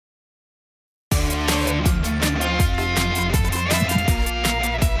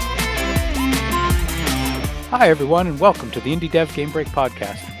Hi, everyone, and welcome to the Indie Dev Game Break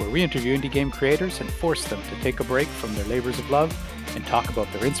podcast, where we interview indie game creators and force them to take a break from their labors of love and talk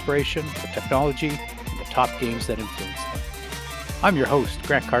about their inspiration, the technology, and the top games that influence them. I'm your host,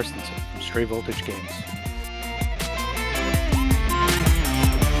 Grant Carstensen from Stray Voltage Games.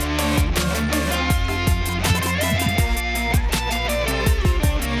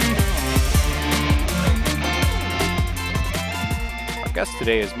 Our guest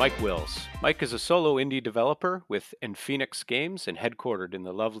today is Mike Wills. Mike is a solo indie developer with Enfenyx Games and headquartered in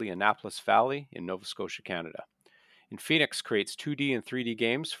the lovely Annapolis Valley in Nova Scotia, Canada. Enfenyx creates 2D and 3D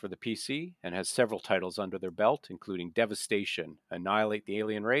games for the PC and has several titles under their belt, including Devastation, Annihilate the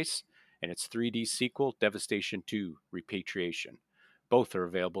Alien Race, and its 3D sequel, Devastation 2, Repatriation. Both are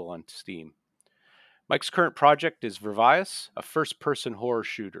available on Steam. Mike's current project is Vervias, a first-person horror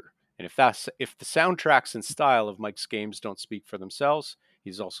shooter. And if the soundtracks and style of Mike's games don't speak for themselves,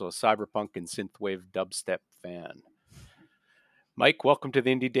 he's also a cyberpunk and synthwave dubstep fan. Mike, welcome to the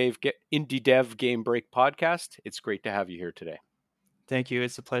Indie Dev Game Break podcast. It's great to have you here today. Thank you.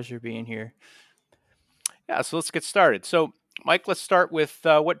 It's a pleasure being here. Yeah, so let's get started. So, Mike, let's start with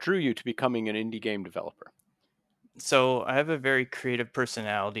what drew you to becoming an indie game developer. So I have a very creative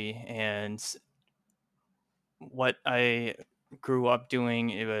personality, and what I grew up doing,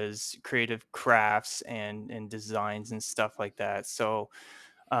 it was creative crafts and designs and stuff like that. So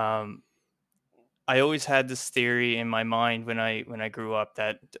um, I always had this theory in my mind when I grew up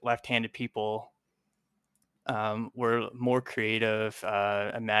that left-handed people were more creative,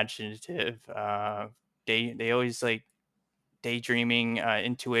 imaginative. They always like daydreaming,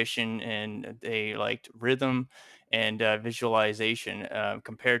 intuition, and they liked rhythm and visualization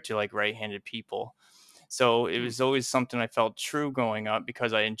compared to like right-handed people. So it was always something I felt true growing up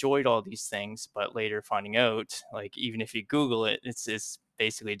because I enjoyed all these things. But later finding out, like even if you Google it, it's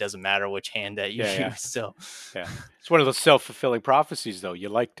basically doesn't matter which hand that you Yeah. use. So Yeah. It's one of those self-fulfilling prophecies, though. You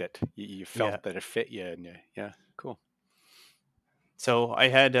liked it. You yeah. felt that it fit you. And yeah, cool. So I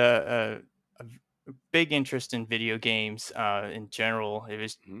had a big interest in video games in general. It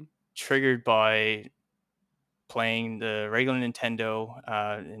was Mm-hmm. triggered by playing the regular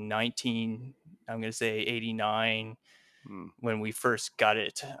Nintendo in 19, I'm going to say 89, Mm. when we first got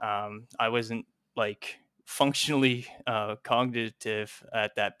it. I wasn't like functionally cognitive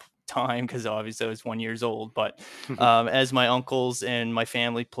at that time because obviously I was 1 years old. But as my uncles and my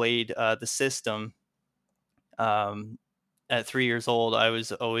family played the system um, at 3 years old, I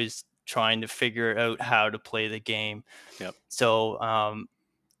was always trying to figure out how to play the game. Yep. So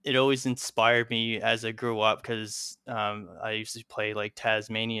it always inspired me as I grew up because I used to play like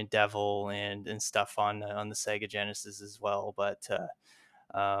Tasmanian Devil and stuff on the Sega Genesis as well. But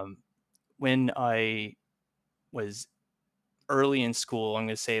when I was early in school, I'm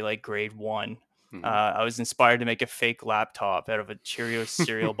going to say like grade one, Mm-hmm. I was inspired to make a fake laptop out of a Cheerios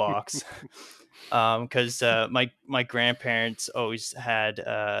cereal box. Because my grandparents always had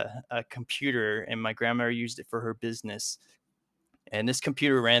a computer, and my grandmother used it for her business. And this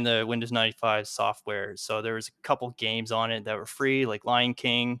computer ran the Windows 95 software. So there was a couple games on it that were free, like Lion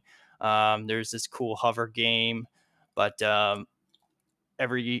King. There's this cool hover game, but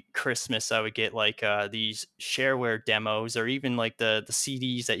every Christmas I would get like these shareware demos, or even like the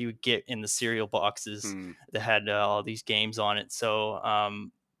CDs that you would get in the cereal boxes Mm. that had all these games on it. So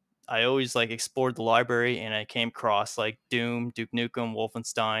I always like explored the library, and I came across like Doom, Duke Nukem,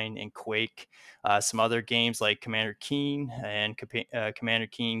 Wolfenstein, and Quake. Some other games like Commander Keen and Commander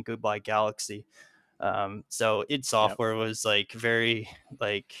Keen Goodbye Galaxy. So id Yep. Software was like very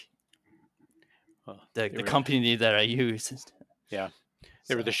like Well, they the were, company that I used. yeah,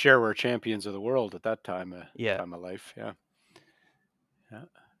 they were the So shareware champions of the world at that yeah. time of life. Yeah. Yeah.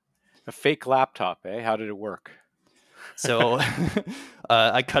 A fake laptop, eh? How did it work? So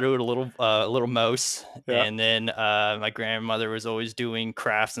I cut out a little mouse, Yeah. and then my grandmother was always doing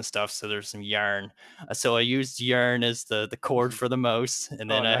crafts and stuff. So there's some yarn. So I used yarn as the cord for the mouse,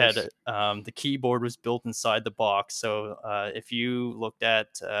 and Oh, then I nice. had the keyboard was built inside the box. So if you looked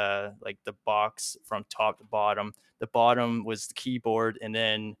at like the box from top to bottom, the bottom was the keyboard, and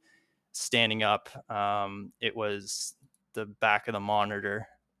then standing up, it was the back of the monitor.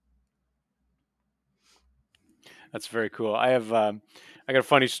 That's very cool. I got a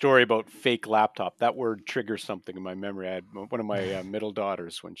funny story about fake laptop. That word triggers something in my memory. I had one of my middle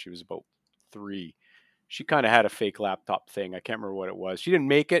daughters when she was about 3. She kind of had a fake laptop thing. I can't remember what it was. She didn't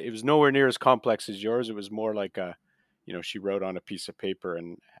make it. It was nowhere near as complex as yours. It was more like she wrote on a piece of paper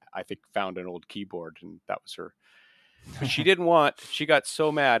and I think found an old keyboard and that was her. But she got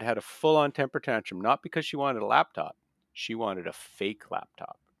so mad, had a full on temper tantrum, not because she wanted a laptop. She wanted a fake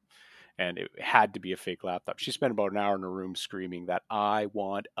laptop. and it had to be a fake laptop. She spent about an hour in her room screaming that I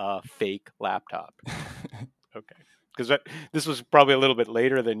want a fake laptop. Okay, because this was probably a little bit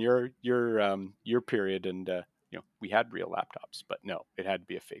later than your period, and we had real laptops, but no, it had to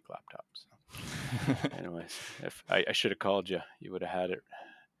be a fake laptop. So, anyways, if I should have called you, you would have had it.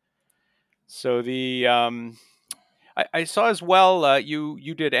 So I saw as well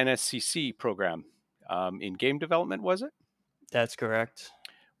you did NSCC program in game development, was it? That's correct.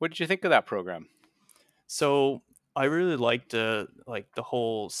 What did you think of that program? So I really liked the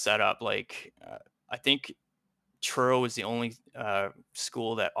whole setup. I think Truro was the only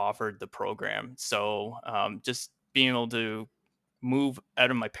school that offered the program. So just being able to move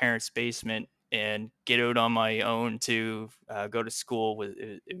out of my parents' basement and get out on my own to go to school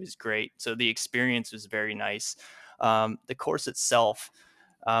it was great. So the experience was very nice. The course itself,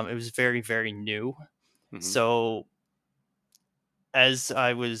 it was very new. Hmm. So as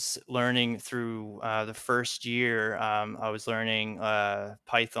I was learning through the first year, I was learning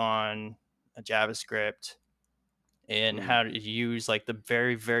Python, JavaScript, and Mm, how to use like the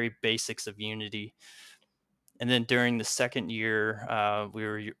very basics of Unity. And then during the second year, we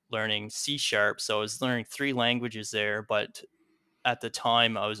were learning C sharp. So I was learning three languages there, but at the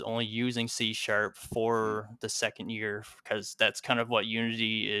time I was only using C sharp mm, for the second year because that's kind of what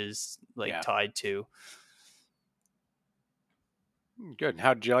Unity is like yeah, tied to. good.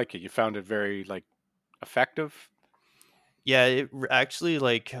 How did you like it? You found it very like effective? Yeah, actually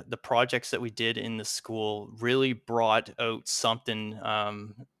like the projects that we did in the school really brought out something out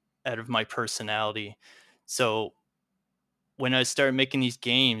of my personality. So when I started making these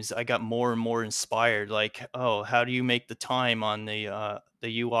games, I got more and more inspired. Like, oh, how do you make the time on the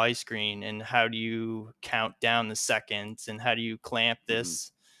UI screen, and how do you count down the seconds, and how do you clamp Hmm.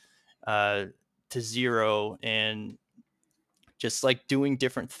 this uh, to zero, and just like doing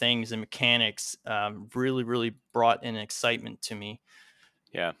different things and mechanics really brought an excitement to me.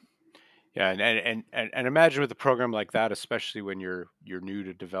 Yeah. Yeah, and imagine with a program like that, especially when you're new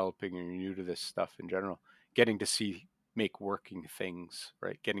to developing and you're new to this stuff in general, getting to see make working things,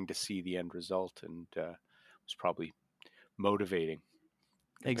 right? Getting to see the end result, and was probably motivating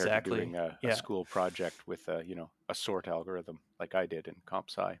compared to Exactly. doing a Yeah. school project with a sort algorithm like I did in comp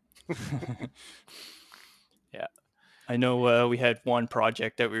sci. Yeah. I know we had one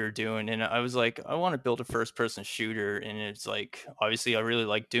project that we were doing, and I was like, I want to build a first person shooter. And it's like, obviously, I really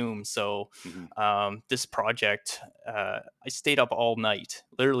like Doom. So, Hmm. this project, I stayed up all night.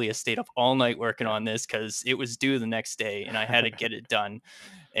 Literally, I stayed up all night working Yeah. on this because it was due the next day and I had to get it done.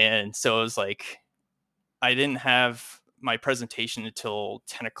 And so it was like, I didn't have my presentation until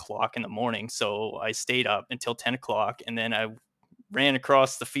 10 o'clock in the morning. So I stayed up until 10 o'clock, and then I ran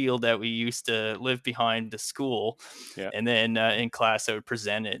across the field that we used to live behind the school. Yeah. And then in class, I would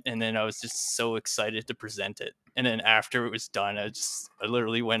present it. And then I was just so excited to present it. And then after it was done, I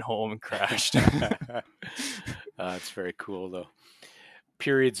literally went home and crashed. It's very cool though.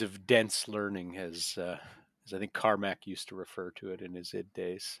 Periods of dense learning, as I think Carmack used to refer to it in his id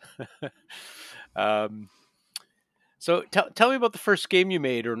days. um, so tell me about the first game you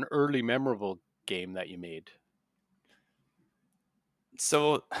made, or an early memorable game that you made.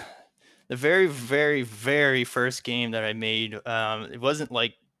 So the very first game that I made, it wasn't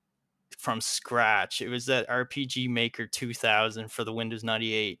like from scratch. It was that RPG Maker 2000 for the Windows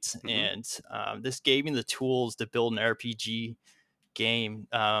 98, Hmm. and this gave me the tools to build an RPG game.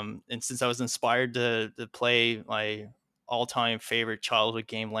 And since I was inspired to play my all time favorite childhood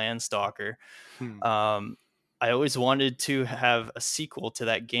game, Landstalker, Hmm. um, I always wanted to have a sequel to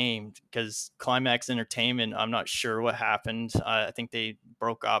that game because Climax Entertainment, I'm not sure what happened. I think they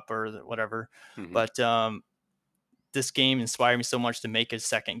broke up or whatever. Hmm. But this game inspired me so much to make a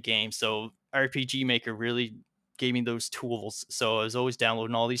second game. So RPG Maker really gave me those tools. So I was always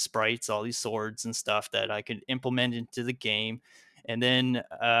downloading all these sprites, all these swords and stuff that I could implement into the game. And then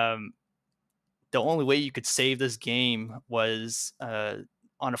the only way you could save this game was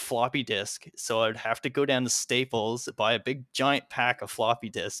on a floppy disk. So I'd have to go down to Staples, buy a big giant pack of floppy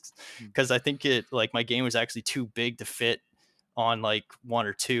disks because I think it like my game was actually too big to fit on like one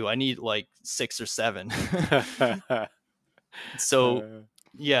or two. I need like six or seven. So uh,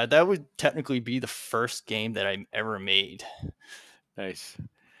 yeah, that would technically be the first game that I ever made. nice.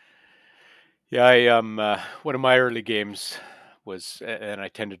 Yeah, I one of my early games was, and I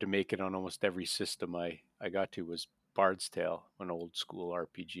tended to make it on almost every system I got to, was Bard's Tale, an old school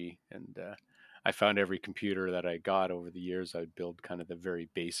RPG, and I found every computer that I got over the years, I'd build kind of the very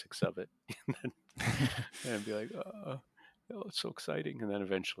basics of it, and be like, oh, it's so exciting, and then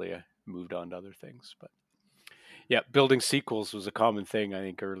eventually I moved on to other things. But yeah, building sequels was a common thing I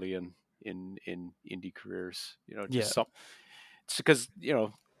think early in. in indie careers. Yeah. Just some. It's because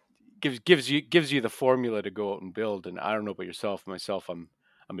gives you the formula to go out and build. And I don't know about yourself. Myself, I'm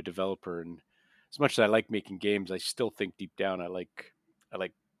a developer, and as much as I like making games, I still think deep down I like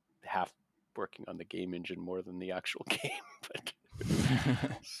half working on the game engine more than the actual game. But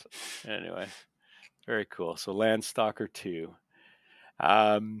so, anyway, very cool. So Landstalker 2.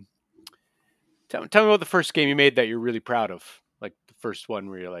 Um, tell me about the first game you made that you're really proud of. Like the first one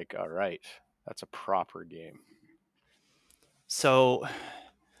where you're like, all right, that's a proper game. So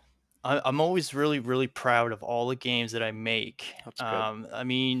I'm always really, really proud of all the games that I make. That's good. I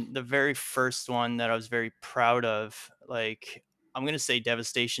mean, the very first one that I was very proud of, like, I'm gonna say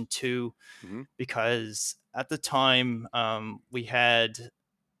Devastation 2, Hmm. because at the time,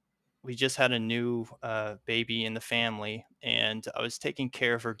 we just had a new baby in the family, and I was taking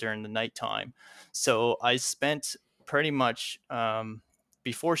care of her during the nighttime. So I spent pretty much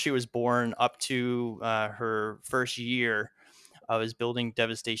before she was born up to her first year, I was building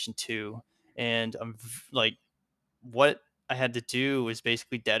Devastation 2, and like, what I had to do was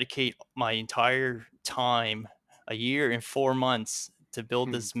basically dedicate my entire time, a year and 4 months, to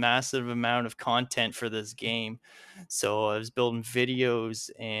build this massive amount of content for this game. So I was building videos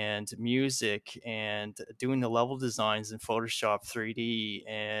and music and doing the level designs in Photoshop 3D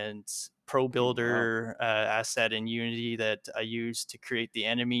and Pro Wow. Builder asset in Unity that I used to create the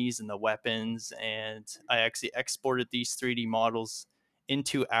enemies and the weapons. And I actually exported these 3D models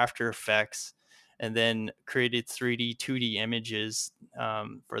into After Effects and then created 3D, 2D images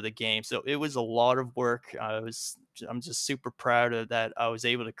for the game. So it was a lot of work. I'm just super proud of that. I was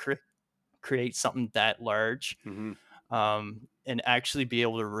able to create something that large, Hmm. and actually be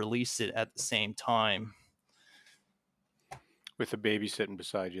able to release it at the same time. With a baby sitting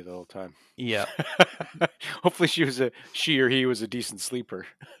beside you the whole time. Yeah. Hopefully she or he was a decent sleeper.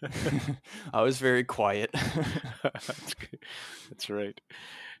 I was very quiet. That's good. That's right.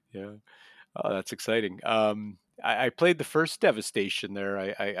 Yeah. Oh, that's exciting. I played the first Devastation there.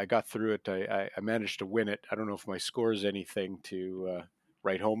 I got through it. I managed to win it. I don't know if my score is anything to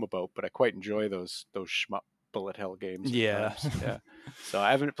write home about, but I quite enjoy those shmup bullet hell games at Yeah. times. Yeah. So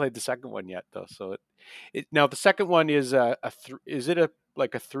I haven't played the second one yet, though. So it now the second one is is it a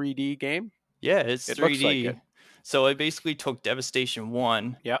like a 3D game? Yeah, it's It looks like it. 3D. So I basically took Devastation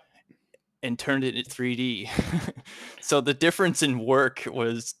 1 Yeah. and turned it into 3D. So the difference in work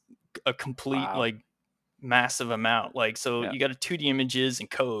was a complete, Wow. like, massive amount. Like, so Yeah. you got a 2D images and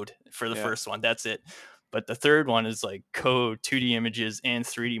code for the Yeah. first one. That's it. But the third one is like code, 2D images, and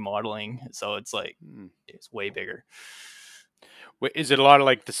 3D modeling. So it's like Hmm. it's way bigger. Wait, is it a lot of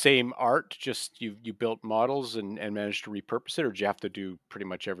like the same art? Just you built models and managed to repurpose it, or do you have to do pretty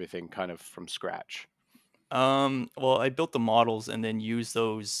much everything kind of from scratch? Well, I built the models and then use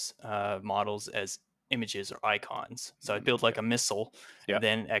those models as images or icons. So I built like Okay. a missile Yeah. and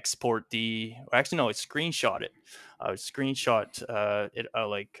then export actually, no, I screenshot it. I would screenshot it,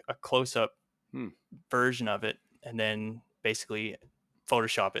 like a close up Hmm. version of it, and then basically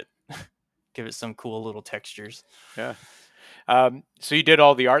Photoshop it, give it some cool little textures. Yeah. So you did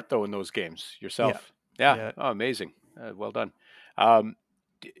all the art though in those games Yeah, yourself. Yeah. yeah, Oh, amazing. Well done. Um,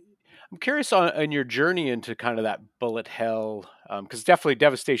 d- I'm curious on your journey into kind of that bullet hell, because definitely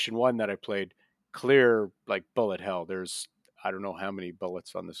Devastation One that I played, clear like bullet hell. There's I don't know how many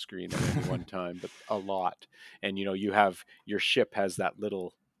bullets on the screen at any one time, but a lot. And you have your ship has that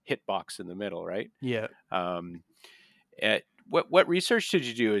little hitbox in the middle, right? yeah. Um, what research did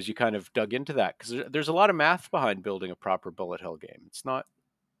you do as you kind of dug into that? Because there's a lot of math behind building a proper bullet hell game. It's not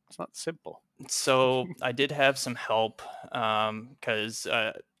simple. So I did have some help because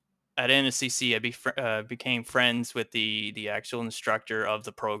at NSCC became friends with the actual instructor of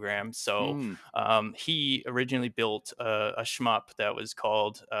the program. So Hmm. he originally built a shmup that was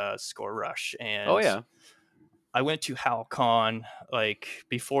called Score Rush, Oh and yeah, I went to HalCon like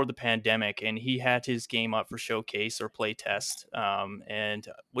before the pandemic, and he had his game up for showcase or play test, and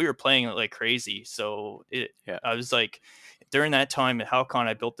we were playing it like crazy. yeah. I was like, during that time at HalCon,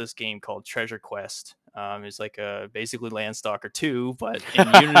 I built this game called Treasure Quest. It's like a basically Landstalker 2, but in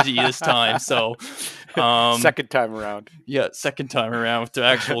Unity this time. So, um, Second time around. yeah, second time around with the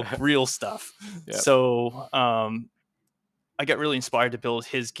actual real stuff. Yeah, So, I got really inspired to build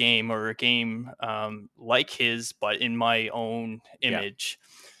his game or a game like his, but in my own yeah. image.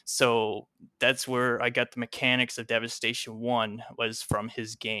 So that's where I got the mechanics of Devastation 1 was from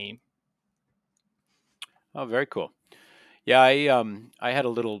his game. Oh, very cool. Yeah, I had a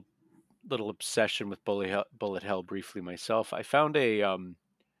little obsession with bullet hell briefly myself. I found a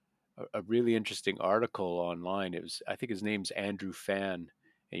really interesting article online. It was I think his name's Andrew Fan,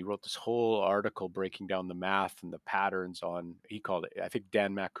 and he wrote this whole article breaking down the math and the patterns on. He called it. I think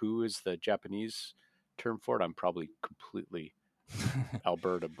danmaku is the Japanese term for it. I'm probably completely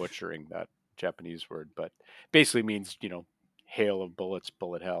Alberta butchering that Japanese word, but basically means, hail of bullets,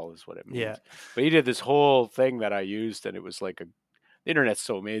 bullet hell is what it Yeah. means. But he did this whole thing that I used, and it was like the internet's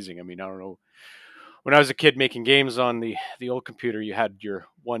so amazing. I mean, I don't know. When I was a kid making games on the old computer, you had your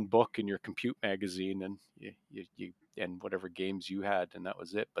one book and your compute magazine, and you and whatever games you had, and that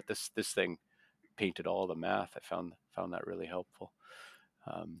was it. But this thing painted all the math. I found that really helpful.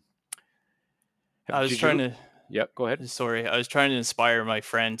 Um, I was did you? trying to Yep. Go ahead. Sorry, I was trying to inspire my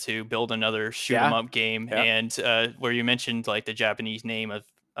friend to build another shoot 'em Yeah. up game, Yeah. and where you mentioned like the Japanese name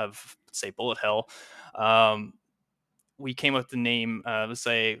of say bullet hell, um, we came up with the name, let's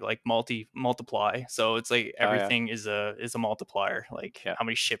say like multiply. So it's like Oh yeah. everything is a multiplier, like Yeah. how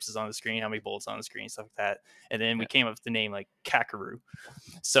many ships is on the screen, how many bullets on the screen, stuff like that. And then we Yeah. came up with the name like Kakaru.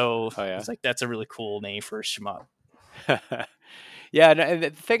 So Oh yeah. it's like that's a really cool name for a shmup. Yeah, and the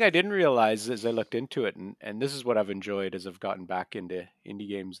thing I didn't realize as I looked into it, and this is what I've enjoyed as I've gotten back into indie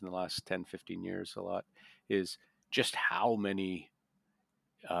games in the last 10, 15 years a lot, is just how many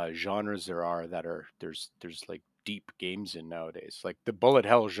genres there are that are there's like deep games in nowadays. Like the bullet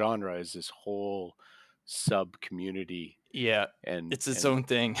hell genre is this whole sub community, Yeah, and it's its and own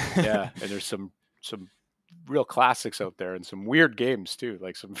thing. yeah, and there's some real classics out there and some weird games too,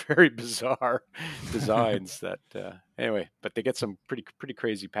 like some very bizarre designs that anyway, but they get some pretty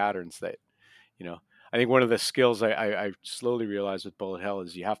crazy patterns that, you know, I think one of the skills I slowly realized with bullet hell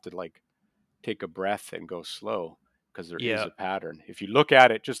is you have to like take a breath and go slow because there is Yeah. a pattern. If you look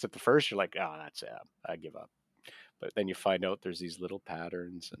at it just at the first, you're like, oh, that's it, I give up. But then you find out there's these little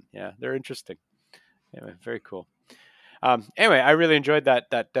patterns, and yeah, they're interesting. Anyway, very cool. Anyway, I really enjoyed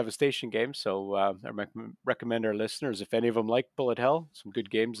that Devastation game. So I recommend our listeners, if any of them like Bullet Hell, some good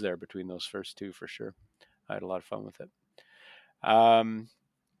games there between those first two for sure. I had a lot of fun with it. Um,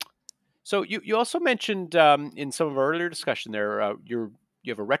 so you also mentioned in some of our earlier discussion there, you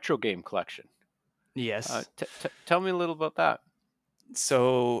have a retro game collection. Yes. Tell me a little about that.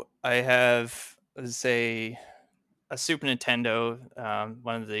 So I have, let's say, a Super Nintendo,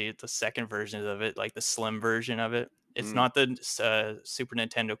 one of the second versions of it, like the slim version of it. It's Mm, not the Super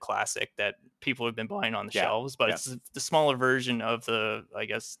Nintendo Classic that people have been buying on the yeah, shelves, but yeah, it's the smaller version of the, I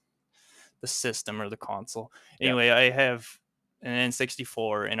guess, the system or the console. yeah. Anyway, I have an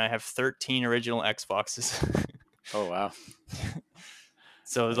N64 and I have 13 original Xboxes. Oh wow,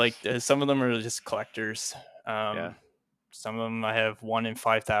 So like nice. some of them are just collectors. Yeah, Um, some of them I have one in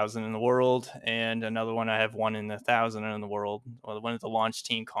 5,000 in the world, and another one I have one in 1,000 in the world. Well, one of the launch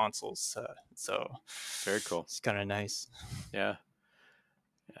team consoles. So very cool. it's kind of nice. Yeah,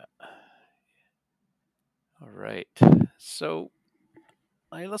 yeah. All right. So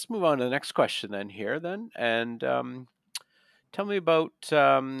let's move on to the next question then here then, and tell me about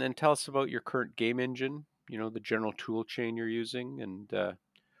and tell us about your current game engine. You know, the general tool chain you're using, and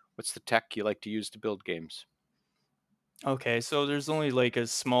what's the tech you like to use to build games. Okay, so there's only like a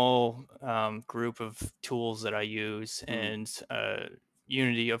small group of tools that I use, Hmm. and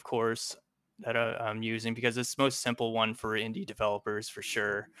Unity, of course, that I'm using because it's the most simple one for indie developers for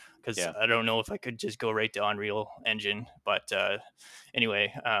sure. Because Yeah. I don't know if I could just go right to Unreal Engine, but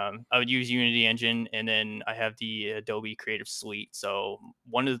anyway, I would use Unity Engine, and then I have the Adobe Creative Suite. So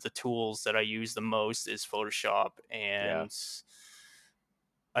one of the tools that I use the most is Photoshop, Yeah. and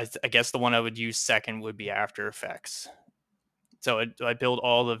I guess the one I would use second would be After Effects. So I build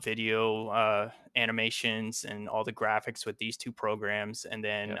all the video animations and all the graphics with these two programs, and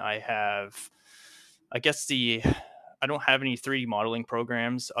then Yeah. I have, I guess I don't have any 3D modeling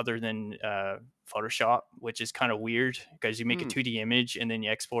programs other than Photoshop, which is kind of weird because you make a Hmm. 2D image and then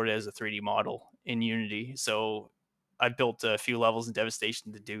you export it as a 3D model in Unity. So I built a few levels in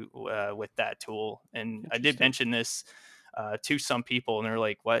Devastation to do with that tool, and I did Interesting. mention this to some people, and they're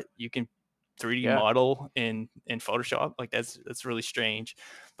like, "What? You can 3D Yeah. model in Photoshop? Like that's really strange."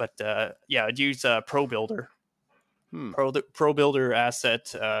 But yeah, I'd use Pro Builder. Hmm. Pro Builder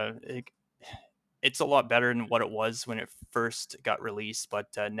asset. It's a lot better than what it was when it first got released, but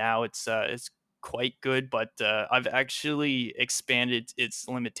now it's quite good. But I've actually expanded its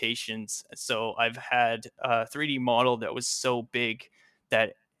limitations. So I've had a 3D model that was so big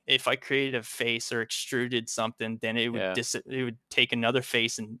that if I created a face or extruded something, then Yeah. it would take another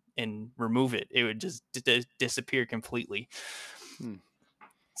face and remove it. It would just disappear completely. Hmm.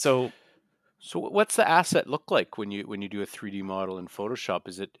 So So what's the asset look like when you do a 3D model in Photoshop?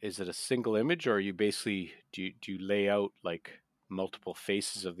 Is it a single image, or are you basically do you lay out like multiple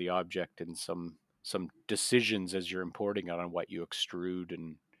faces of the object in some? some decisions as you're importing it on what you extrude,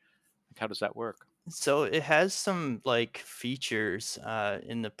 and like, how does that work? So it has some like features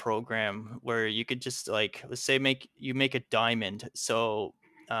in the program where you could just like, let's say make a diamond. So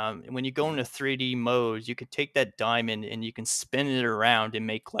when you go Mhm. into 3D mode, you could take that diamond and you can spin it around and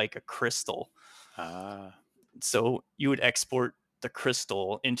make like a crystal. Ah, So you would export the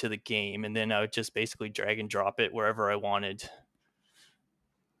crystal into the game, and then I would just basically drag and drop it wherever I wanted.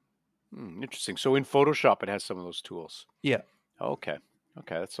 interesting. So in Photoshop, it has some of those tools. Yeah. Okay.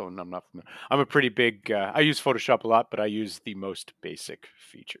 Okay, that's something I'm not familiar. I'm a pretty big. I use Photoshop a lot, but I use the most basic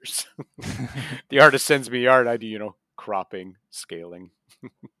features. The artist sends me art. I do, cropping, scaling,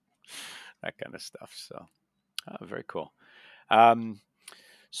 that kind of stuff. So, very cool. Um,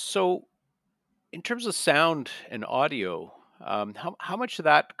 so, in terms of sound and audio, how much of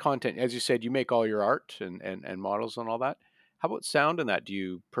that content, as you said, you make all your art and models and all that. How about sound in that? Do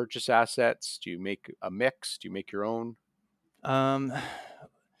you purchase assets? Do you make a mix? Do you make your own? um,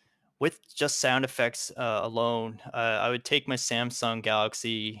 with just sound effects alone, I would take my Samsung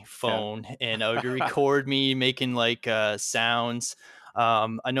Galaxy Yeah. phone and I would record me making like sounds.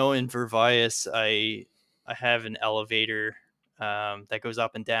 I know in Vervias, I have an elevator that goes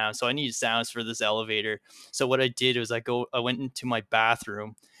up and down, so I need sounds for this elevator. So what I did was I went into my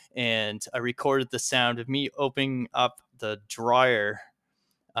bathroom and I recorded the sound of me opening up the dryer,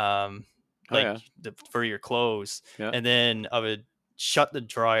 um, Oh like yeah. for your clothes, Yeah. and then I would shut the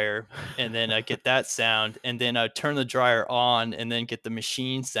dryer, and then I get that sound, and then I'd turn the dryer on, and then get the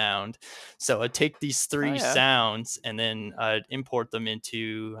machine sound. So I'd take these Oh three yeah. sounds, and then I'd import them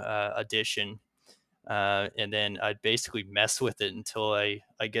into Audition, and then I'd basically mess with it until I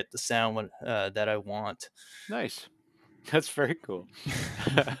get the sound that I want. Nice. That's very cool.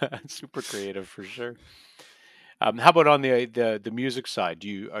 Super creative for sure. How about on the music side? Do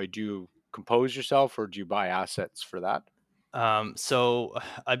you compose yourself, or do you buy assets for that? So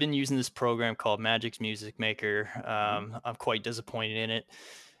I've been using this program called Magic's Music Maker. Hmm. I'm quite disappointed in it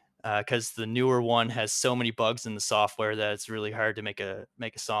because the newer one has so many bugs in the software that it's really hard to make a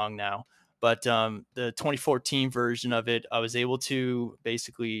song now. But the 2014 version of it, I was able to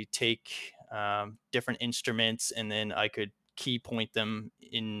basically take different instruments and then I could key point them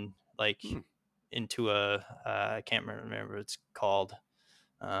in like Hmm. into a I can't remember what it's called,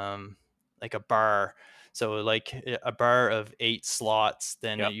 um, like a bar. So like a bar of 8 slots,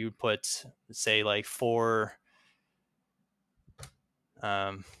 then Yep. you'd put say like four.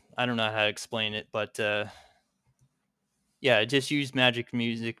 I don't know how to explain it, but yeah, I just use Magic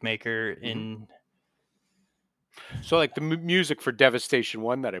Music Maker Hmm. in. So, like the music for Devastation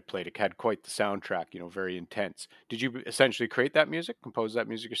One that I played, it had quite the soundtrack. Very intense. Did you essentially create that music, compose that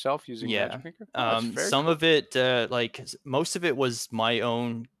music yourself using Yeah. Magic Maker? Oh, that's very Some cool. of it, most of it was my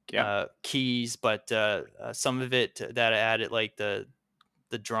own Yeah. keys, but some of it that I added, like the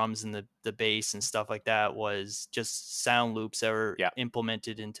drums and the bass and stuff like that, was just sound loops that were Yeah.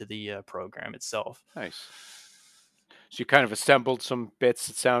 implemented into the program itself. Nice. So you kind of assembled some bits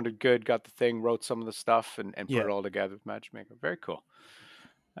that sounded good, got the thing, wrote some of the stuff, and put Yeah. it all together with Magic Maker. Very cool.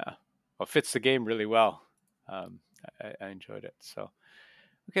 Yeah. Well, it fits the game really well. Um, I enjoyed it. So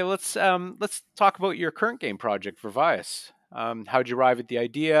okay, let's talk about your current game project for Vias. How'd you arrive at the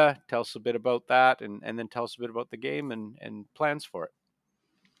idea? Tell us a bit about that, and then tell us a bit about the game and plans for it.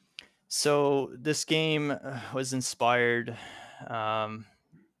 So this game was inspired um,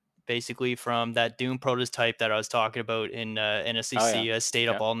 basically from that Doom prototype that I was talking about in Oh yeah, NSCC. I stayed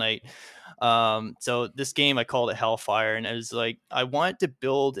up yeah, all night. So this game, I called it Hellfire, and it was like I wanted to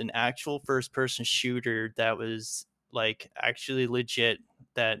build an actual first person shooter that was like actually legit,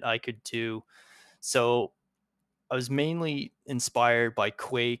 that I could do. So I was mainly inspired by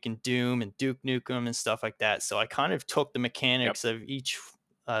Quake and Doom and Duke Nukem and stuff like that. So I kind of took the yep. mechanics of each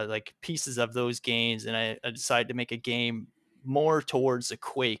like pieces of those games, and I decided to make a game more towards the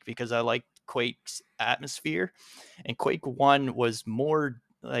Quake because I liked Quake's atmosphere, and Quake One was more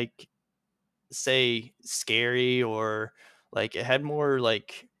like, say, scary, or like it had more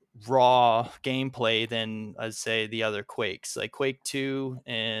like raw gameplay than I'd say the other Quakes, like Quake 2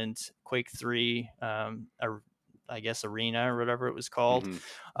 and Quake 3, I guess Arena or whatever it was called.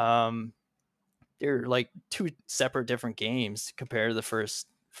 Hmm. Um, they're like two separate different games compared to the first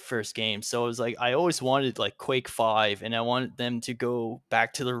game. So it was like I always wanted like Quake 5, and I wanted them to go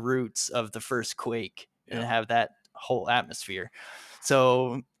back to the roots of the first Quake and Yeah. have that whole atmosphere.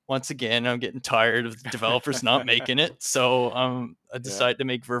 So once again, I'm getting tired of the developers not making it. So I Yeah. decided to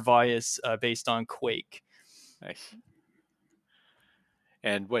make Vervias based on Quake. Nice.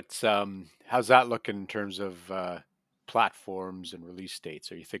 And how's that looking in terms of platforms and release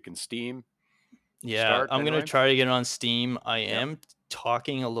dates? Are you thinking Steam? Yeah, start I'm gonna anyway? try to get on Steam. I Yep. am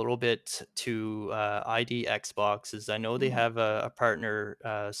talking a little bit to ID Xboxes. I know they Mm, have a partner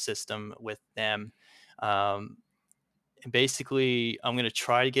system with them. Um, and basically, I'm gonna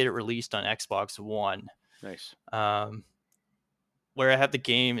try to get it released on Xbox One. nice. Um, where I have the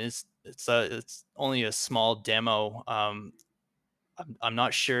game is it's only a small demo. I'm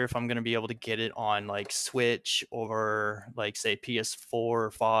not sure if I'm gonna be able to get it on like Switch or like say PS4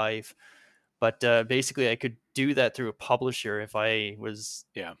 or five. But basically, I could do that through a publisher if I was,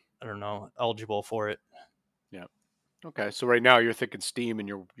 Yeah. I don't know, eligible for it. Yeah. Okay. So right now you're thinking Steam, and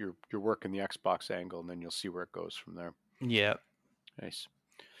you're working the Xbox angle, and then you'll see where it goes from there. Yeah. Nice.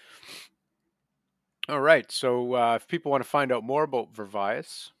 All right. So if people want to find out more about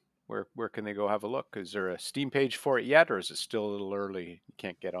Vervias, where can they go have a look? Is there a Steam page for it yet, or is it still a little early? You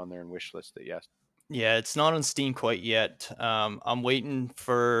can't get on there and wish list it yet. Yeah, it's not on Steam quite yet. I'm waiting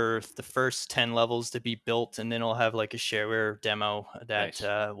for the first 10 levels to be built, and then I'll have like a shareware demo that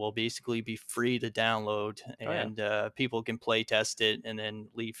Nice. will basically be free to download, Oh yeah. and people can play test it and then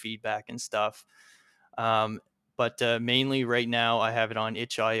leave feedback and stuff. Um, but mainly right now, I have it on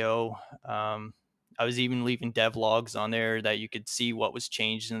itch.io. I was even leaving dev logs on there that you could see what was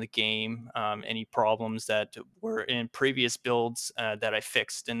changed in the game, any problems that were in previous builds that I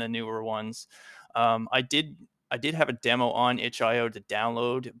fixed in the newer ones. I did have a demo on itch.io to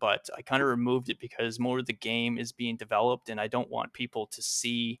download, but I kind of removed it because more of the game is being developed, and I don't want people to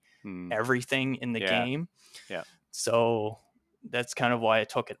see Hmm. everything in the Yeah. game. Yeah. So that's kind of why I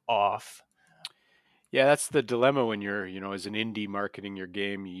took it off. Yeah, that's the dilemma when you're, as an indie marketing your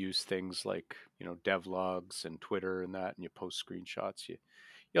game, you use things like, devlogs and Twitter and that, and you post screenshots. You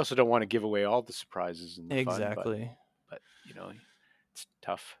also don't want to give away all the surprises and the fun, but Exactly. but you know, it's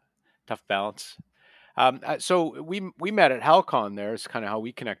tough balance. So we met at HalCon. There is kind of how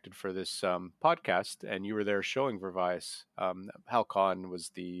we connected for this podcast, and you were there showing Vervice. HalCon was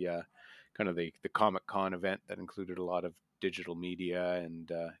the kind of the Comic Con event that included a lot of digital media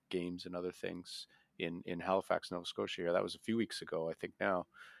and games and other things in Halifax, Nova Scotia. Here, that was a few weeks ago, I think. Now,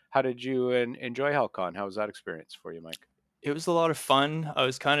 how did you enjoy HalCon? How was that experience for you, Mike? It was a lot of fun. I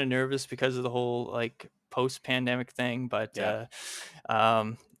was kind of nervous because of the whole like post-pandemic thing, but Yeah,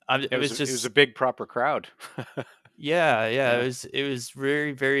 um, it was it was a just big proper crowd. yeah, yeah. Yeah, It was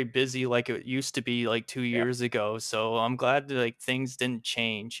very very busy like it used to be like two yeah, years ago. So I'm glad that like things didn't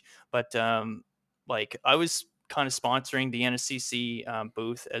change. But like I was kind of sponsoring the NSCC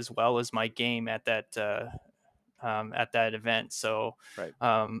booth as well as my game at that event. So right.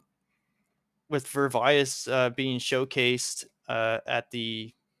 um, with Vervias being showcased at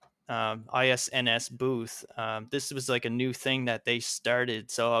the ISNS booth. This was like a new thing that they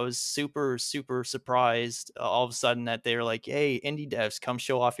started. So I was super, super surprised all of a sudden that they were like, hey, indie devs, come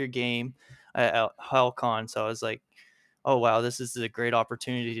show off your game at HellCon. So I was like, oh, wow, this is a great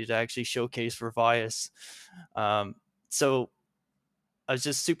opportunity to actually showcase Revias. Um, so I was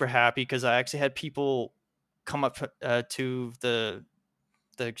just super happy because I actually had people come up to the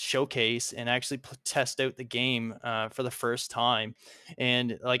showcase and actually test out the game for the first time.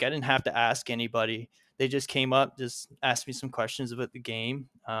 And like I didn't have to ask anybody. They just came up, just asked me some questions about the game.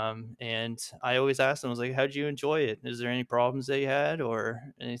 And I always asked them, I was like, how'd you enjoy it? Is there any problems they had or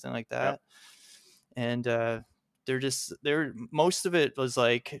anything like Yep. that? And they're most of it was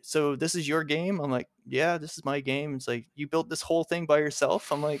like, so this is your game? I'm like, yeah, this is my game. It's like, you built this whole thing by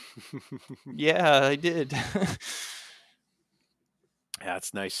yourself? I'm like, yeah, I did. Yeah,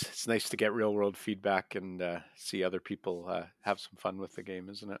 it's nice. It's nice to get real world feedback and see other people have some fun with the game,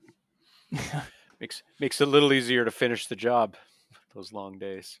 isn't it? Makes it a little easier to finish the job. Those long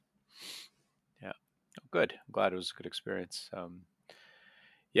days. Yeah. Oh, good. I'm glad it was a good experience.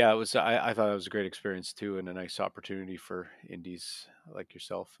 Yeah, it was. I thought it was a great experience too, and a nice opportunity for indies like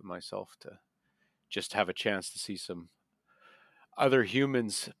yourself and myself to just have a chance to see some other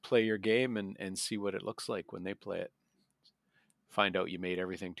humans play your game and see what it looks like when they play it. Find out you made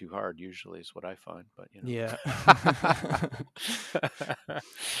everything too hard. Usually is what I find, but Yeah.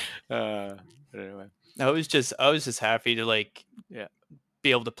 uh, but anyway, I was just happy to like yeah,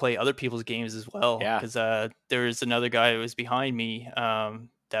 be able to play other people's games as well yeah, because there was another guy who was behind me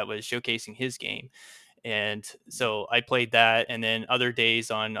that was showcasing his game, and so I played that. And then other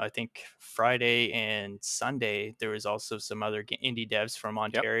days on I think Friday and Sunday there was also some other indie devs from yep,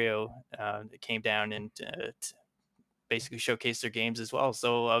 Ontario that came down and basically showcased their games as well.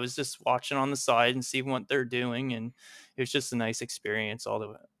 So I was just watching on the side and seeing what they're doing, and it was just a nice experience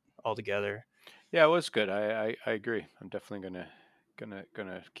all together. yeah. It was good. I agree. I'm definitely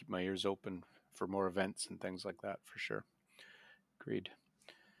gonna keep my ears open for more events and things like that for sure. Agreed.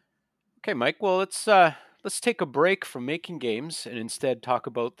 Okay, Mike. Well, let's take a break from making games and instead talk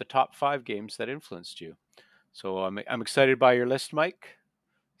about the top 5 games that influenced you. So I'm excited by your list, Mike.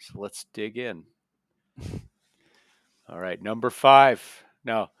 So let's dig in. All right, number 5.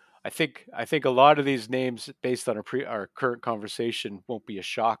 Now, I think a lot of these names, based on our current conversation, won't be a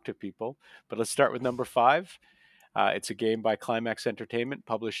shock to people. But let's start with number 5. It's a game by Climax Entertainment,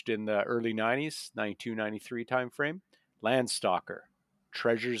 published in the early 90s, 92, 93 timeframe. Landstalker,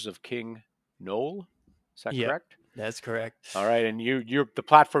 Treasures of King Noel. Is that Yep, correct? that's correct. All right, and the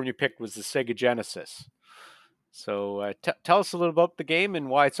platform you picked was the Sega Genesis. So tell us a little about the game and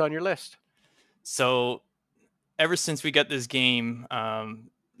why it's on your list. So ever since we got this game,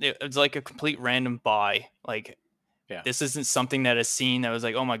 it's like a complete random buy. Like Yeah. this isn't something that I've seen that was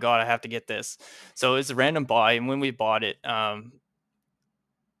like, oh my god, I have to get this. So it's a random buy, and when we bought it, I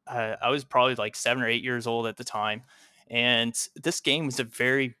was probably like 7 or 8 years old at the time. And this game was a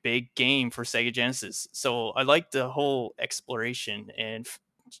very big game for Sega Genesis. So I liked the whole exploration and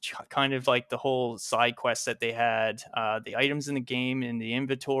kind of like the whole side quests that they had, the items in the game in the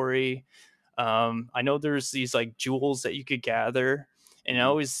inventory. I know there's these like jewels that you could gather, and I Hmm.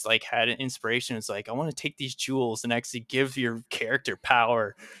 always like had an inspiration. It's like I want to take these jewels and actually give your character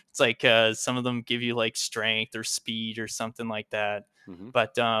power. It's like some of them give you like strength or speed or something like that. Hmm.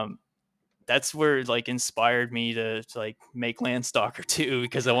 But that's where it like inspired me to like make Landstalker 2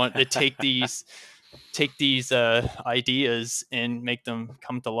 because I wanted to take these ideas and make them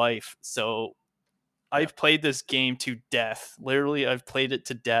come to life. So Yeah. I've played this game to death. Literally, I've played it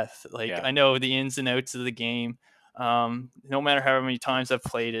to death. Like Yeah. I know the ins and outs of the game. No matter how many times I've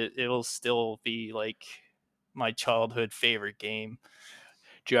played it, it'll still be like my childhood favorite game.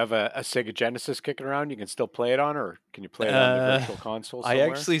 Do you have a Sega Genesis kicking around you can still play it on, or can you play it on the Uh, virtual console I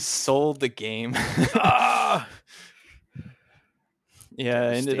somewhere? actually sold the game. Ah, Yeah,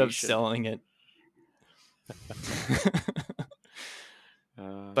 I ended up devastation. selling it.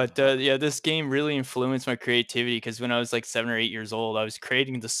 Uh, But uh, yeah, this game really influenced my creativity because when I was like 7 or 8 years old, I was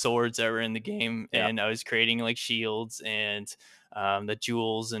creating the swords that were in the game, yeah. and I was creating like shields and the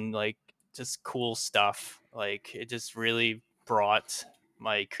jewels and like just cool stuff. Like it just really brought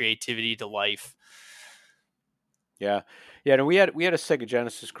my creativity to life. Yeah, yeah, and we had a Sega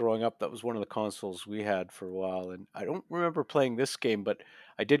Genesis growing up. That was one of the consoles we had for a while, and I don't remember playing this game, but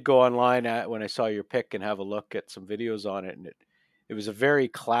I did go online when I saw your pick and have a look at some videos on it, and it was a very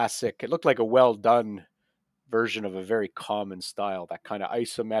classic. It looked like a well done version of a very common style, that kind of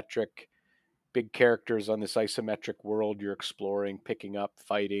isometric, big characters on this isometric world you're exploring, picking up,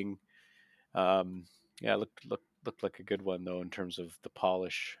 fighting. Yeah, looked like a good one though in terms of the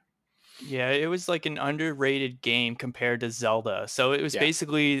polish. Yeah, it was like an underrated game compared to Zelda. So it was Yeah,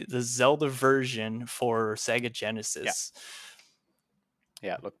 basically the Zelda version for Sega yeah, Genesis.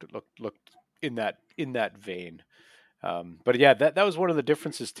 yeah. Looked in that vein. But yeah, that was one of the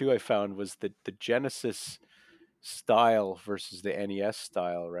differences too. I found was the Genesis style versus the NES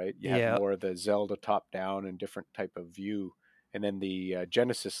style. Right, you had Yeah, more of the Zelda top down and different type of view, and then the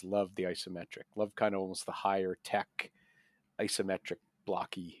Genesis loved the isometric, loved kind of almost the higher tech isometric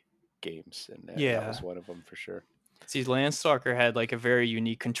blocky games, and that yeah. was one of them for sure. See, Landstalker had like a very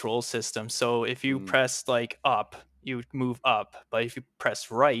unique control system. So if you Mm, pressed like up, you would move up. But if you press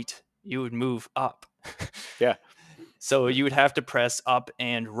right, you would move up. yeah, So yeah, you would have to press up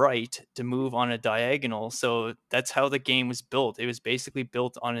and right to move on a diagonal. So that's how the game was built. It was basically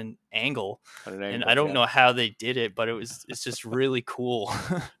built on an angle. on an And I angle. don't Yeah. know how they did it, but it's just really cool.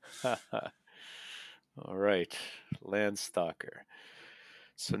 All right, Landstalker.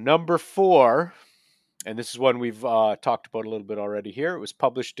 So number 4, and this is one we've talked about a little bit already here. It was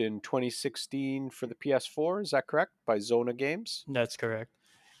published in 2016 for the PS4. Is that correct? By Zona Games. That's correct.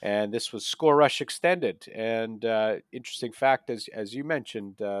 And this was Score Rush Extended. And interesting fact, as you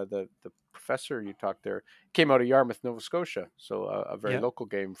mentioned, the professor you talked there came out of Yarmouth, Nova Scotia. So a very Yeah. local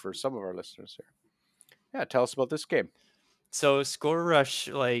game for some of our listeners here. Yeah, tell us about this game. So Score Rush,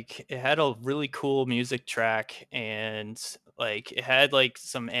 like it had a really cool music track and like it had like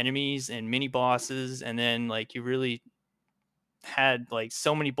some enemies and mini bosses, and then like you really had like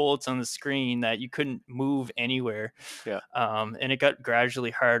so many bullets on the screen that you couldn't move anywhere. Yeah, And it got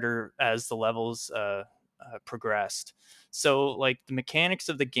gradually harder as the levels progressed. So like the mechanics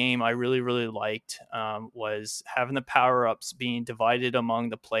of the game I really liked was having the power ups being divided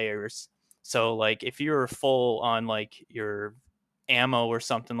among the players. So like if you were full on like your ammo or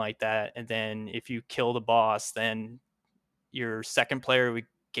something like that, and then if you kill the boss, then your second player would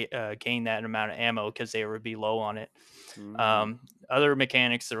gain that amount of ammo because they would be low on it. Mm. Other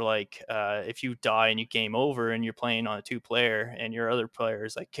mechanics are like if you die and you game over and you're playing on a two player and your other player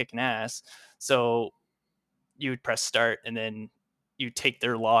is like kicking ass, so you would press start and then you take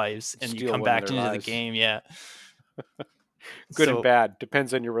their lives and you Steal come one of back their into the lives. game. Yeah. Good and So bad.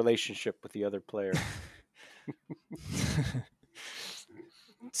 Depends on your relationship with the other player.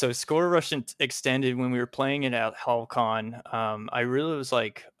 so Score Rush extended when we were playing it at HallCon. I really was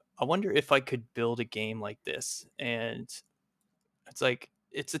like, I wonder if I could build a game like this. And it's like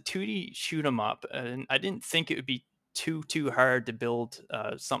it's a 2D shoot 'em up, and I didn't think it would be too hard to build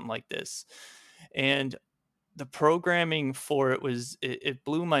something like this. And the programming for it it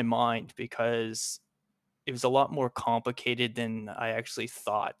blew my mind because it was a lot more complicated than I actually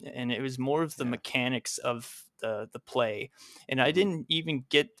thought, and it was more of the Yeah. mechanics of the play. And I Mm-hmm. didn't even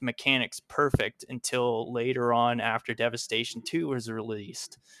get the mechanics perfect until later on after Devastation 2 was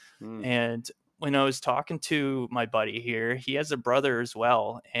released. Mm. And when I was talking to my buddy here, he has a brother as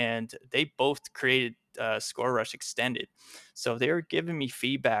well, and they both created Score Rush Extended. So they were giving me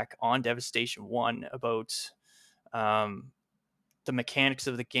feedback on Devastation 1 about um, the mechanics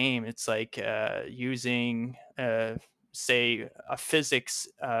of the game. It's like using, say, a physics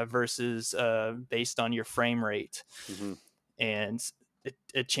versus based on your frame rate, Mm-hmm. and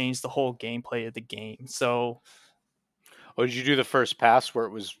it changed the whole gameplay of the game. So Oh, did you do the first pass where it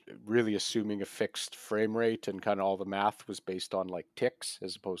was really assuming a fixed frame rate and kind of all the math was based on like ticks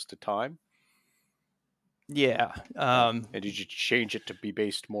as opposed to time? yeah, Yeah. And did you change it to be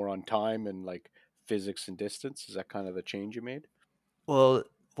based more on time and like physics and distance? Is that kind of the change you made? well,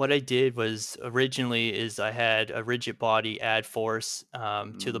 what I did was originally is I had a rigid body add force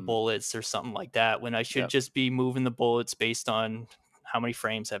to the Mm. bullets or something like that when I should Yep. just be moving the bullets based on how many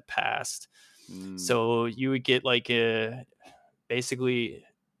frames have passed. Mm. So you would get like a basically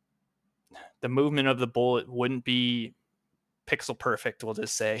the movement of the bullet wouldn't be pixel perfect, we'll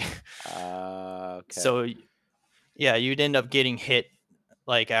just say. Okay. So yeah, you'd end up getting hit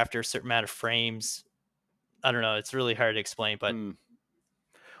like after a certain amount of frames. I don't know, it's really hard to explain, but Hmm.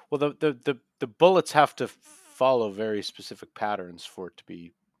 Well, the bullets have to follow very specific patterns for it to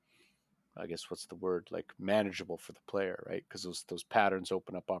be, I guess, what's the word, like manageable for the player, right? Because those patterns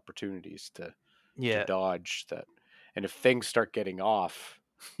open up opportunities to yeah, dodge that. And if things start getting off,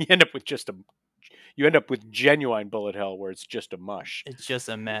 you end up with just a you end up with genuine bullet hell where it's just a mush, it's just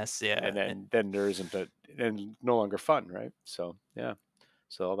a mess. and Yeah. then there isn't a and no longer fun, right? So yeah,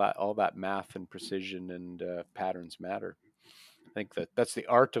 so all that math and precision and patterns matter. I think that's the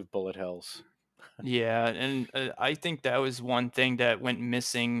art of bullet hells. Yeah, and I think that was one thing that went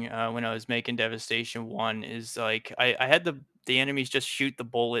missing when I was making Devastation One. Is like I had the enemies just shoot the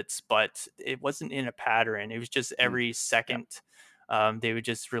bullets, but it wasn't in a pattern. It was just Hmm. every Yeah, second they would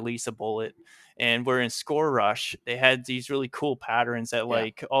just release a bullet. And where in Score Rush, they had these really cool patterns that yeah,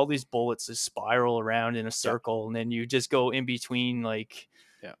 like all these bullets just spiral around in a yeah, circle, and then you just go in between like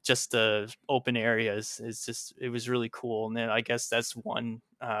yeah, just the open areas. It's just it was really cool. And then I guess that's one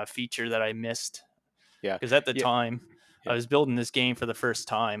feature that I missed yeah, because at the yeah, time I yeah, was building this game for the first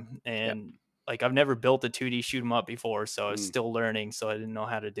time, yeah. and like I've never built a 2D shoot 'em up before, so I was Mm. still learning, so I didn't know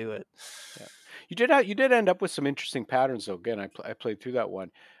how to do it. Yeah, you did end up with some interesting patterns though. Again, I played through that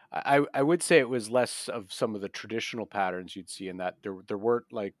one. I would say it was less of some of the traditional patterns you'd see in that there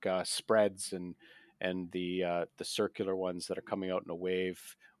weren't like spreads and the circular ones that are coming out in a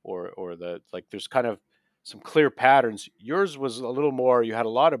wave or the like. There's kind of some clear patterns. Yours was a little more. You had a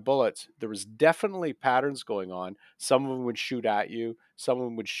lot of bullets. There was definitely patterns going on. Some of them would shoot at you. Some of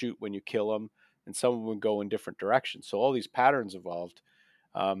them would shoot when you kill them, and some of them would go in different directions. So all these patterns evolved.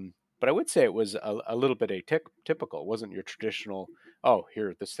 But I would say it was a little bit atypical. It wasn't your traditional, oh,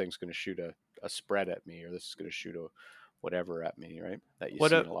 here, this thing's going to shoot a spread at me, or this is going to shoot a whatever at me, right? That you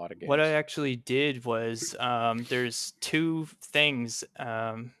What see I in a lot of what I games. actually did was there's two things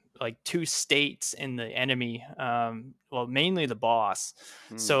like two states in the enemy well mainly the boss.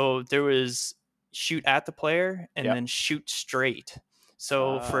 Hmm. So there was shoot at the player and Yeah. then shoot straight.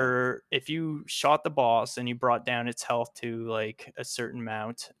 So Ah. for if you shot the boss and you brought down its health to like a certain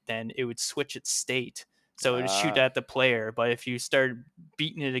amount, then it would switch its state. So it would shoot Ah. at the player, but if you started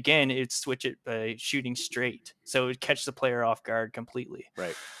beating it again, it'd switch it by shooting straight. So it would catch the player off guard completely.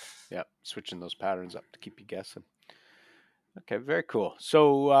 Right. Yeah. Switching those patterns up to keep you guessing. Okay. Very cool.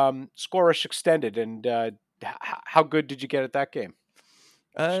 So, Scorish extended, and how good did you get at that game?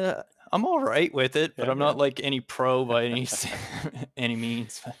 I'm all right with it, but Yeah. I'm Yeah. not like any pro by any any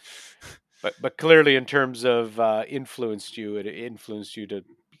means. But clearly, in terms of it influenced you to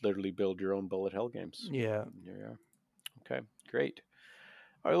literally build your own bullet hell games. Yeah. Yeah. Okay, great.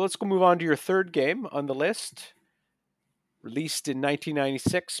 All right, let's go move on to your third game on the list. Released in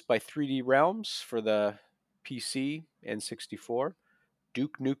 1996 by 3D Realms for the PC N64,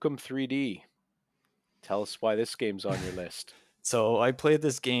 Duke Nukem 3D. Tell us why this game's on your list. So I played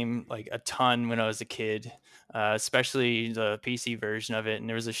this game like a ton when I was a kid, especially the PC version of it, and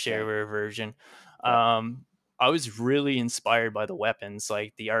there was a Yeah, shareware version. yeah, Um, I was really inspired by the weapons,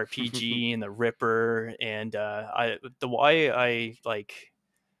 like the RPG and the Ripper, and the why I like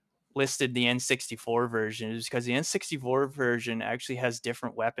listed the N64 version is because the N64 version actually has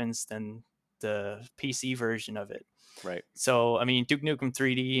different weapons than the PC version of it. right. So I mean, Duke Nukem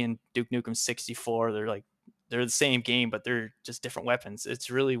 3D and Duke Nukem 64, they're the same game, but they're just different weapons. It's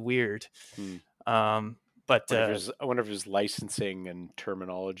really weird. Hmm. Um, but I wonder if there's licensing and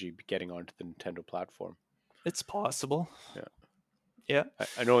terminology getting onto the Nintendo platform. It's possible. Yeah, Yeah.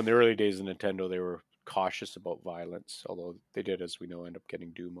 I know in the early days of Nintendo they were cautious about violence, although they did, as we know, end up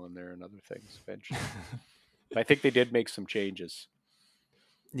getting Doom on there and other things eventually. But I think they did make some changes.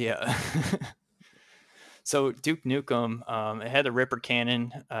 Yeah. So Duke Nukem, it had the Ripper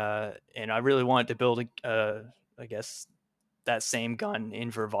cannon, and I really wanted to build I guess that same gun in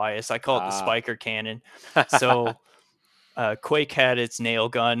Vervias. I call it the Ah, Spiker cannon. So Quake had its nail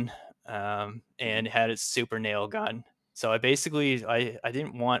gun, hmm, and it had its super nail gun. So I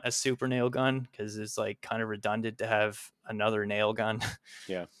didn't want a super nail gun because it's like kind of redundant to have another nail gun.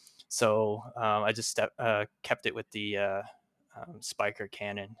 yeah, So I just kept it with the spiker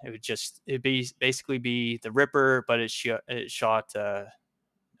cannon. It'd be basically be the Ripper, but it shot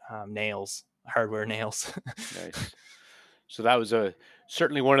nails, hardware nails. nice. So that was a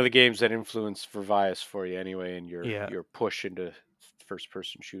certainly one of the games that influenced Vervias for you anyway, and Yeah. your push into first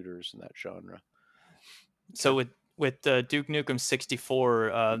person shooters in that genre. So Okay. with Duke Nukem 64,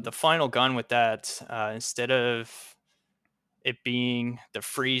 Hmm. the final gun with that, instead of it being the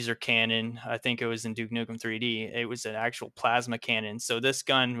freezer cannon, I think it was in Duke Nukem 3D, it was an actual plasma cannon. So this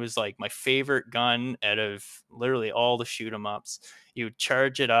gun was like my favorite gun out of literally all the shoot 'em ups. You would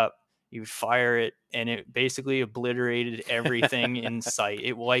charge it up, you would fire it, and it basically obliterated everything in sight.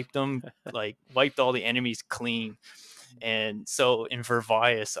 It wiped all the enemies clean. And so in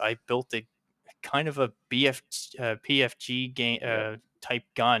Vervias, I built a kind of a PFG game Yeah. type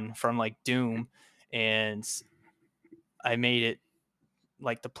gun from like Doom, and I made it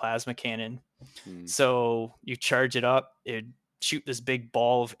like the plasma cannon. Mm. So you charge it up, it shoot this big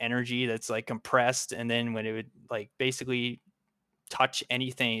ball of energy that's like compressed, and then when it would like basically touch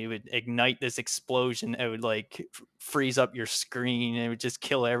anything, it would ignite this explosion. It would like freeze up your screen, and it would just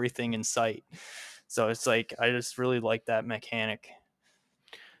kill everything in sight. So it's like I just really like that mechanic.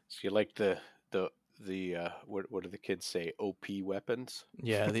 So you like the what do the kids say? OP weapons.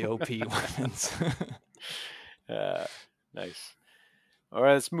 Yeah, the OP weapons. uh, nice. All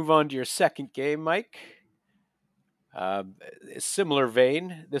right, let's move on to your second game, Mike. Similar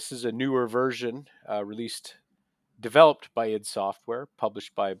vein. This is a newer version, developed by id Software,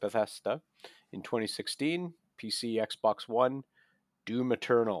 published by Bethesda in 2016. PC, Xbox One. Doom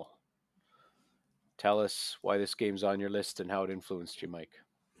Eternal. Tell us why this game's on your list and how it influenced you, Mike.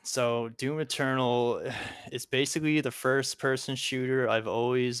 So Doom Eternal is basically the first person shooter I've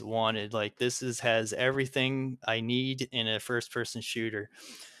always wanted. Like has everything I need in a first person shooter.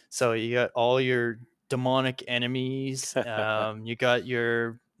 So you got all your demonic enemies, you got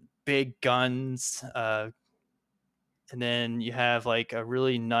your big guns, and then you have like a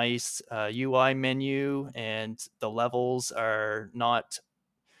really nice UI menu, and the levels are not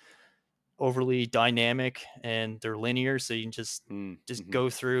overly dynamic and they're linear, so you can just Mm-hmm. go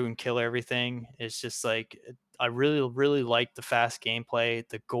through and kill everything. It's just like I really like the fast gameplay,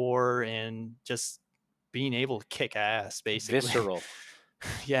 the gore, and just being able to kick ass basically. Visceral.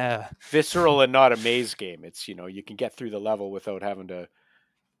 Yeah. Visceral and not a maze game. It's, you can get through the level without having to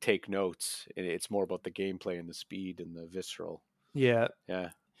take notes. It's more about the gameplay and the speed and the visceral. Yeah. Yeah.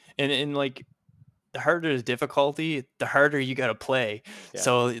 And like the harder the difficulty, the harder you got to play. Yeah.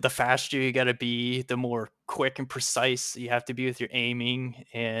 So the faster you got to be, the more quick and precise you have to be with your aiming,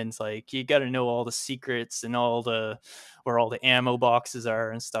 and like you got to know all the secrets and all the where all the ammo boxes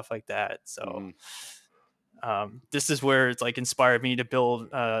are and stuff like that. So Mm-hmm. this is where it's like inspired me to build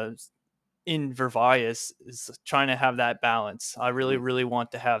in Vervias, is trying to have that balance. I really Mm-hmm. really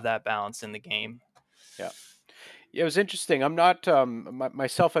want to have that balance in the game. Yeah. Yeah, it was interesting. I'm not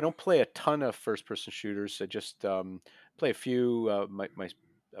myself. I don't play a ton of first-person shooters. I just play a few.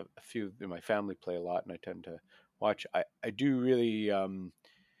 A few in my family play a lot, and I tend to watch. I do really.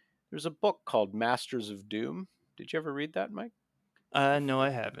 There's a book called Masters of Doom. Did you ever read that, Mike? No, I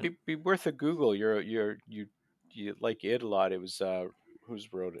haven't. Be worth a Google. You like it a lot. It was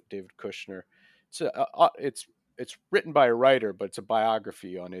who's wrote it? David Kushner. It's it's written by a writer, but it's a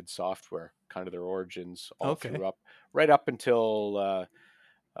biography on id Software, kind of their origins all Okay. through up right up until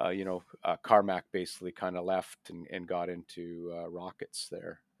Carmack basically kind of left and got into rockets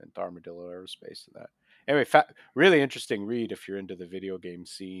there and Armadillo Aerospace and that. Anyway, really interesting read if you're into the video game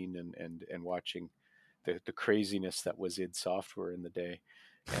scene and watching the craziness that was id Software in the day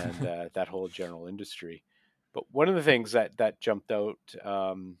and that whole general industry. But one of the things that jumped out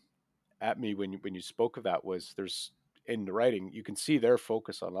at me when you spoke of that was there's in the writing you can see their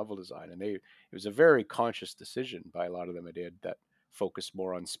focus on level design, and it was a very conscious decision by a lot of them. It did that focus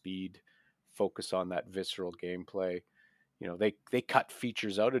more on speed, focus on that visceral gameplay. They cut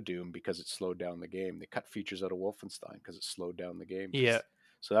features out of Doom because it slowed down the game. They cut features out of Wolfenstein because it slowed down the game. Yeah.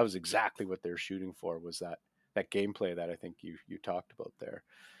 So that was exactly what they're shooting for, was that gameplay that I think you talked about there.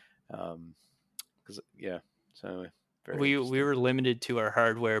 Because yeah, so anyway, very We interesting. were limited to our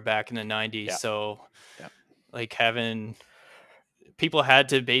hardware back in the 90s, Yeah, so yeah. like having people had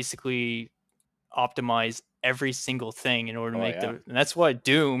to basically optimize every single thing in order to Oh make yeah, the and that's why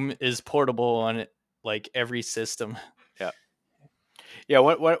Doom is portable on like every system. yeah. Yeah,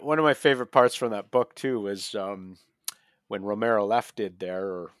 one of my favorite parts from that book too was when Romero left did there,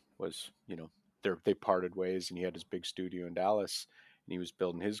 or was they parted ways, and he had his big studio in Dallas, and he was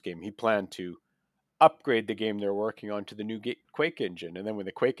building his game. He planned to upgrade the game they're working on to the new Quake engine, and then when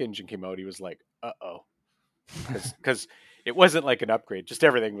the Quake engine came out, he was like, "Uh oh," because it wasn't like an upgrade, just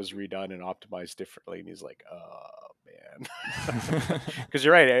everything was redone and optimized differently, and he's like, "Oh man," because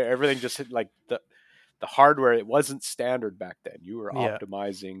you're right, everything just hit like the hardware. It wasn't standard back then. You were Yeah.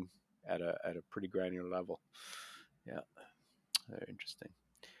 optimizing at a pretty granular level. Yeah, very interesting.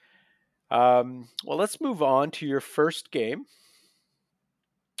 Well, let's move on to your first game.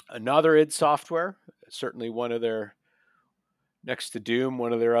 Another id Software, certainly one of their next to Doom,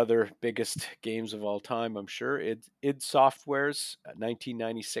 one of their other biggest games of all time, I'm sure. id Software's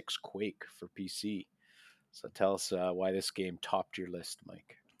 1996 Quake for PC. So tell us why this game topped your list,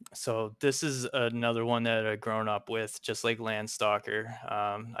 Mike. So this is another one that I've grown up with, just like Landstalker.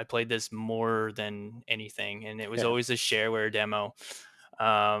 I played this more than anything, and it was Yeah. always a shareware demo.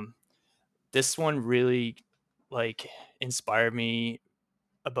 Um, this one really like inspired me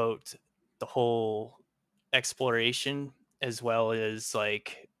about the whole exploration as well as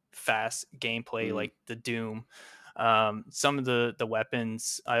like fast gameplay Mm, like the Doom. Some of the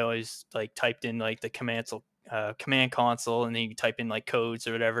weapons I always like typed in like the command console, and then you type in like codes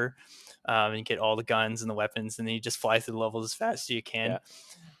or whatever, and you get all the guns and the weapons, and then you just fly through the levels as fast as you can. yeah.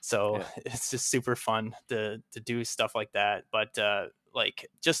 So Yeah. it's just super fun to do stuff like that. But like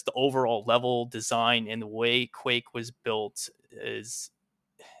just the overall level design and the way Quake was built is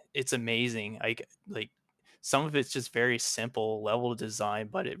it's amazing. Like some of it's just very simple level design,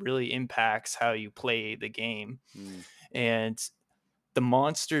 but it really impacts how you play the game. Mm, And the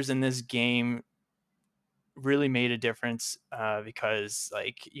monsters in this game really made a difference because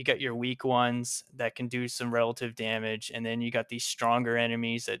like you got your weak ones that can do some relative damage, and then you got these stronger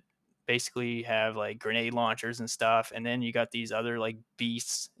enemies that basically have like grenade launchers and stuff, and then you got these other like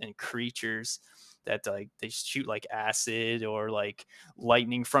beasts and creatures that like they shoot like acid or like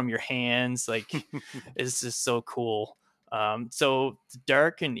lightning from your hands. Like it's just so cool. So the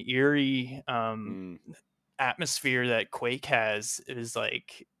dark and eerie mm, atmosphere that Quake has is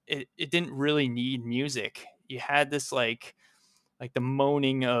like it didn't really need music. You had this like the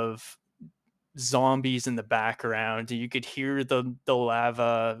moaning of zombies in the background. You could hear the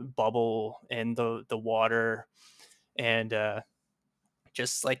lava bubble and the water, and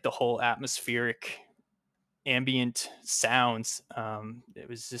just like the whole atmospheric ambient sounds. It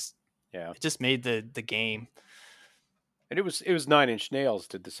was just yeah. it just made the game. And it was Nine Inch Nails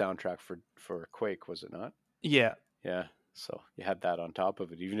did the soundtrack for Quake, was it not? Yeah, Yeah. So you had that on top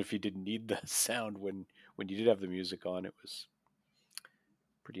of it, even if you didn't need the sound when you did have the music on. It was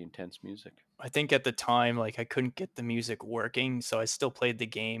pretty intense music. I think at the time, like I couldn't get the music working, so I still played the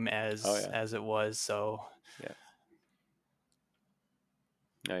game Oh as yeah, it was. So yeah,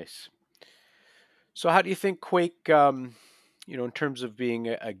 nice. So how do you think Quake, in terms of being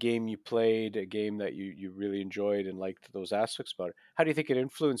a game you played, a game that you really enjoyed and liked those aspects about it, how do you think it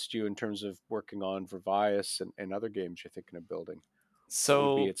influenced you in terms of working on Vervias and other games you're thinking of building? What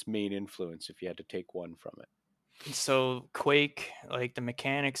would be so its main influence if you had to take one from it? so Quake, like the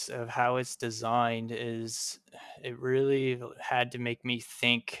mechanics of how it's designed is it really had to make me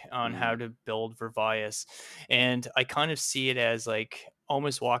think on Mm, how to build Vervias. And I kind of see it as like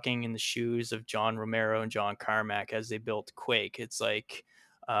almost walking in the shoes of John Romero and John Carmack as they built Quake. It's like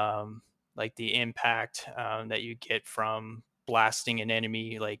the impact that you get from blasting an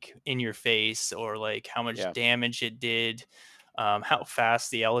enemy like in your face, or like how much Yeah. damage it did, how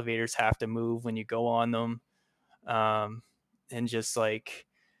fast the elevators have to move when you go on them, um, and just like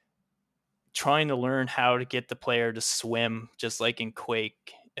trying to learn how to get the player to swim, just like in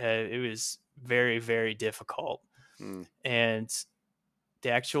Quake. It was very, very difficult. Mm, And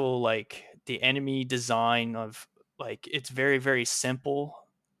the actual like the enemy design of like it's very, very simple,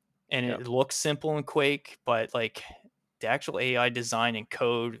 and yeah. it looks simple in Quake, but like the actual AI design and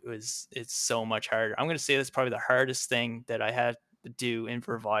code was it's so much harder. I'm gonna say that's probably the hardest thing that I had to do in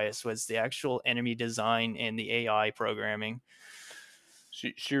Vervias was the actual enemy design and the AI programming. So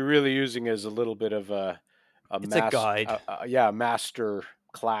you're really using it as a little bit of a It's a guide, yeah, a master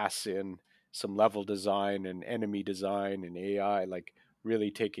class in some level design and enemy design and AI, like really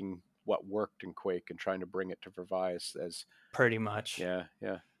taking what worked in Quake and trying to bring it to Vervias as pretty much. yeah,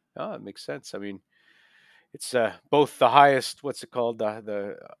 yeah. Oh, it makes sense. I mean, it's both the highest, what's it called,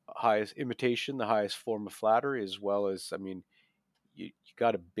 the highest imitation, the highest form of flattery, as well as, I mean, you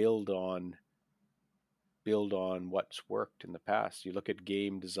got to build on what's worked in the past. You look at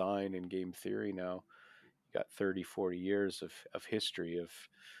game design and game theory now, you got 30, 40 years of history of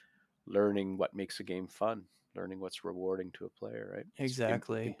learning what makes a game fun, learning what's rewarding to a player, right? It's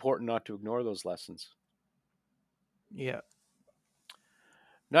Exactly. important not to ignore those lessons. Yeah.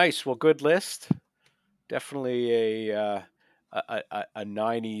 Nice. Well, good list. Definitely a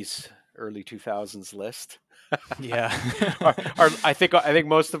 90s, early 2000s list. Yeah. I think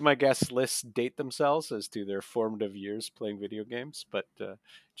most of my guests' lists date themselves as to their formative years playing video games, but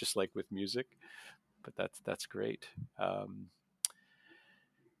just like with music. But that's great. Um,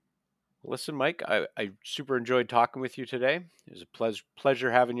 Listen, Mike, I super enjoyed talking with you today. It was a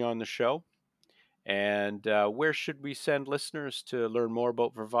pleasure having you on the show. And where should we send listeners to learn more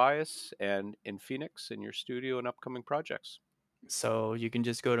about Vervias and Enfenyx in your studio and upcoming projects? So you can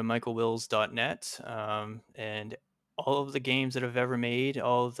just go to michaelwills.net, and all of the games that I've ever made,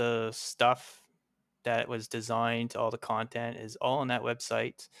 all of the stuff that was designed, all the content is all on that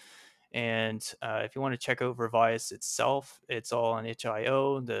website. And if you want to check out Revias itself, it's all on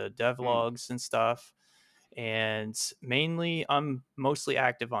itch.io, the Hmm, devlogs and stuff. And mainly, I'm mostly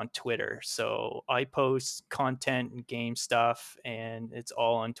active on Twitter. So I post content and game stuff, and it's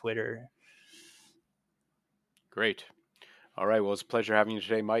all on Twitter. great. All right. Well, it's a pleasure having you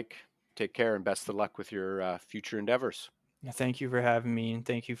today, Mike. Take care and best of luck with your future endeavors. Thank you for having me, and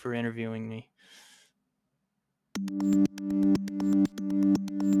thank you for interviewing me.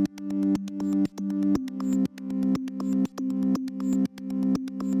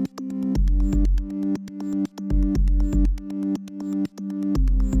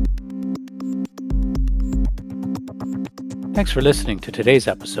 Thanks for listening to today's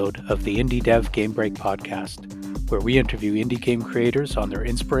episode of the Indie Dev Game Break podcast, where we interview indie game creators on their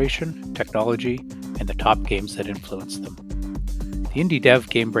inspiration, technology, and the top games that influence them. The Indie Dev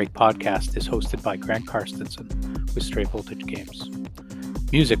Game Break podcast is hosted by Grant Karstensen with Stray Voltage Games.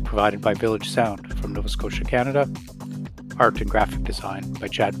 Music provided by Village Sound from Nova Scotia, Canada. Art and graphic design by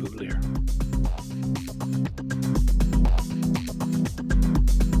Chad Boutlier.